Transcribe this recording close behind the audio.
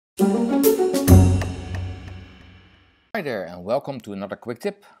Hi there and welcome to another quick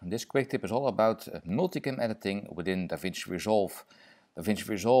tip. This quick tip is all about multicam editing within Davinci Resolve. Davinci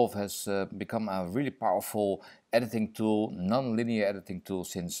Resolve has become a really powerful editing tool, non-linear editing tool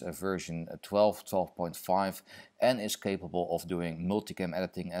since version 12.5 and is capable of doing multicam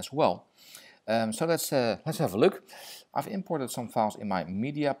editing as well. So let's have a look. I've imported some files in my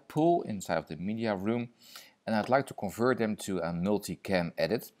media pool inside of the media room and I'd like to convert them to a multicam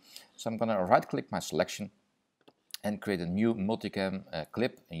edit. So I'm going to right click my selection and create a new multicam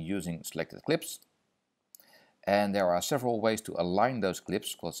clip using selected clips. And there are several ways to align those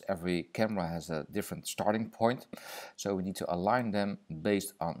clips because every camera has a different starting point. So we need to align them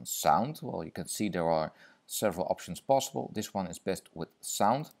based on sound. Well, you can see there are several options possible. This one is best with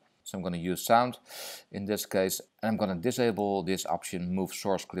sound. So I'm going to use sound in this case. And I'm going to disable this option, move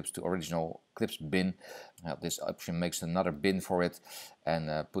source clips to original clips bin. This option makes another bin for it and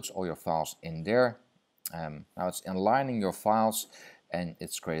puts all your files in there. Now it's aligning your files and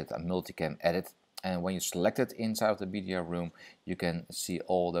it's created a multicam edit, and when you select it inside of the media room you can see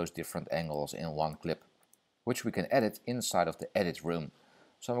all those different angles in one clip, which we can edit inside of the edit room.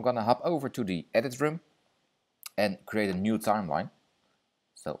 So I'm gonna hop over to the edit room and create a new timeline.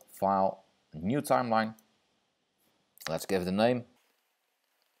 So file, new timeline, let's give it a name.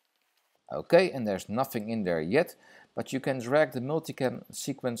 Okay, and there's nothing in there yet, but you can drag the multicam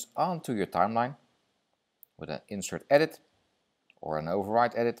sequence onto your timeline with an insert edit or an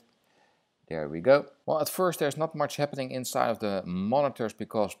override edit. There we go. Well, at first there's not much happening inside of the monitors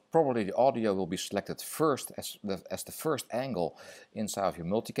because probably the audio will be selected first as the first angle inside of your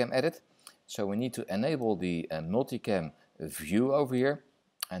multicam edit. So we need to enable the multicam view over here,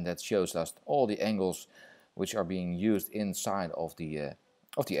 and that shows us all the angles which are being used inside of the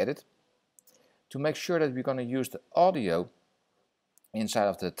edit. To make sure that we're going to use the audio inside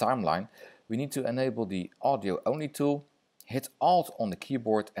of the timeline, we need to enable the audio only tool, hit Alt on the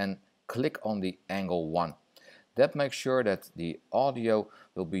keyboard and click on the angle 1. That makes sure that the audio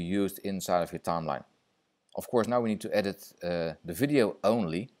will be used inside of your timeline. Of course, now we need to edit the video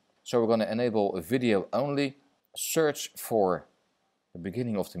only. So we're going to enable a video only, search for the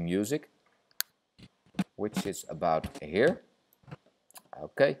beginning of the music, which is about here.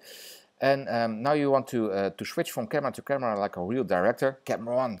 Okay. And now you want to switch from camera to camera like a real director.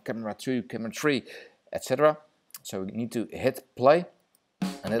 Camera 1, camera 2, camera 3, etc. So we need to hit play,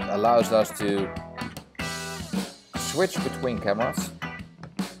 and it allows us to switch between cameras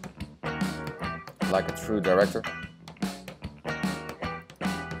like a true director.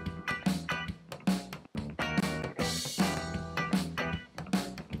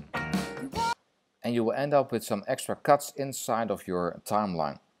 And you will end up with some extra cuts inside of your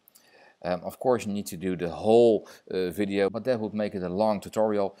timeline. Of course you need to do the whole video, but that would make it a long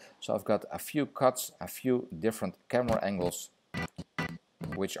tutorial. So I've got a few cuts, a few different camera angles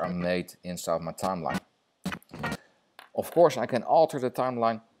which are made inside my timeline. Of course I can alter the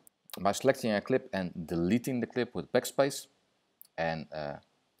timeline by selecting a clip and deleting the clip with backspace and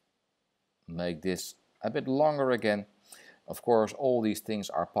make this a bit longer again. Of course all these things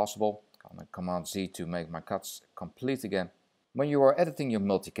are possible. Command Z to make my cuts complete again. When you are editing your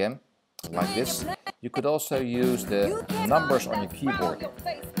multicam like this, you could also use the numbers on your keyboard.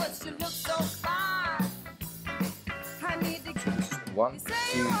 So this is 1, 2,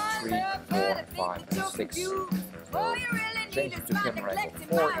 3, 4, 5 and 6. So change it to camera angle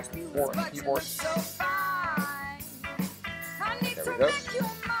 4 is 4 on the keyboard. There we go.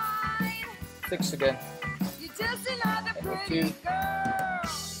 6 again. Angle 2.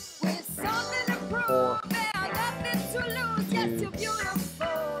 4. 2.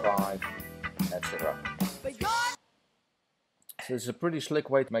 5, etc. So it's a pretty slick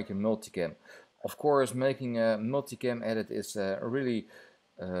way to make a multicam. Of course, making a multicam edit is really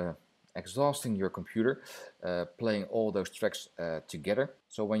exhausting your computer, playing all those tracks together.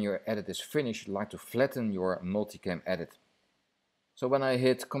 So when your edit is finished, you'd like to flatten your multicam edit. So when I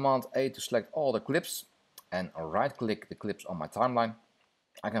hit Command A to select all the clips and right click the clips on my timeline,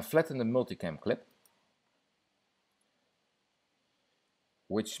 I can flatten the multicam clip,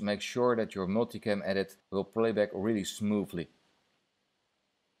 which makes sure that your multicam edit will play back really smoothly.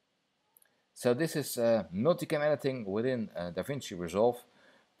 So this is multicam editing within Davinci Resolve.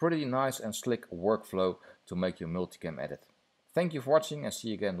 Pretty nice and slick workflow to make your multicam edit. Thank you for watching and see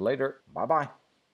you again later. Bye bye.